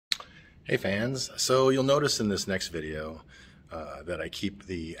Hey fans, so you'll notice in this next video that I keep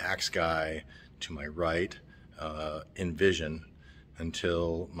the axe guy to my right in vision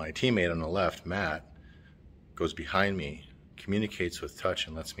until my teammate on the left, Matt, goes behind me, communicates with touch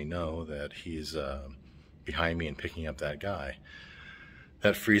and lets me know that he's behind me and picking up that guy.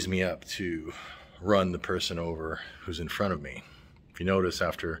 That frees me up to run the person over who's in front of me. If you notice,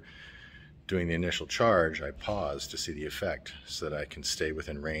 after doing the initial charge, I pause to see the effect so that I can stay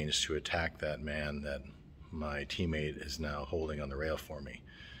within range to attack that man that my teammate is now holding on the rail for me.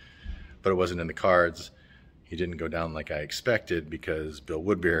 But it wasn't in the cards. He didn't go down like I expected because Bill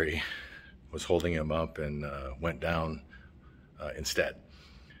Woodbury was holding him up and went down instead.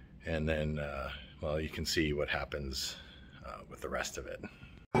 And then, well, you can see what happens with the rest of it.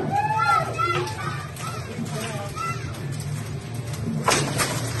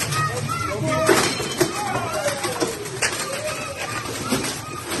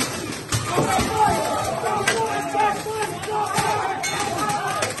 Oh,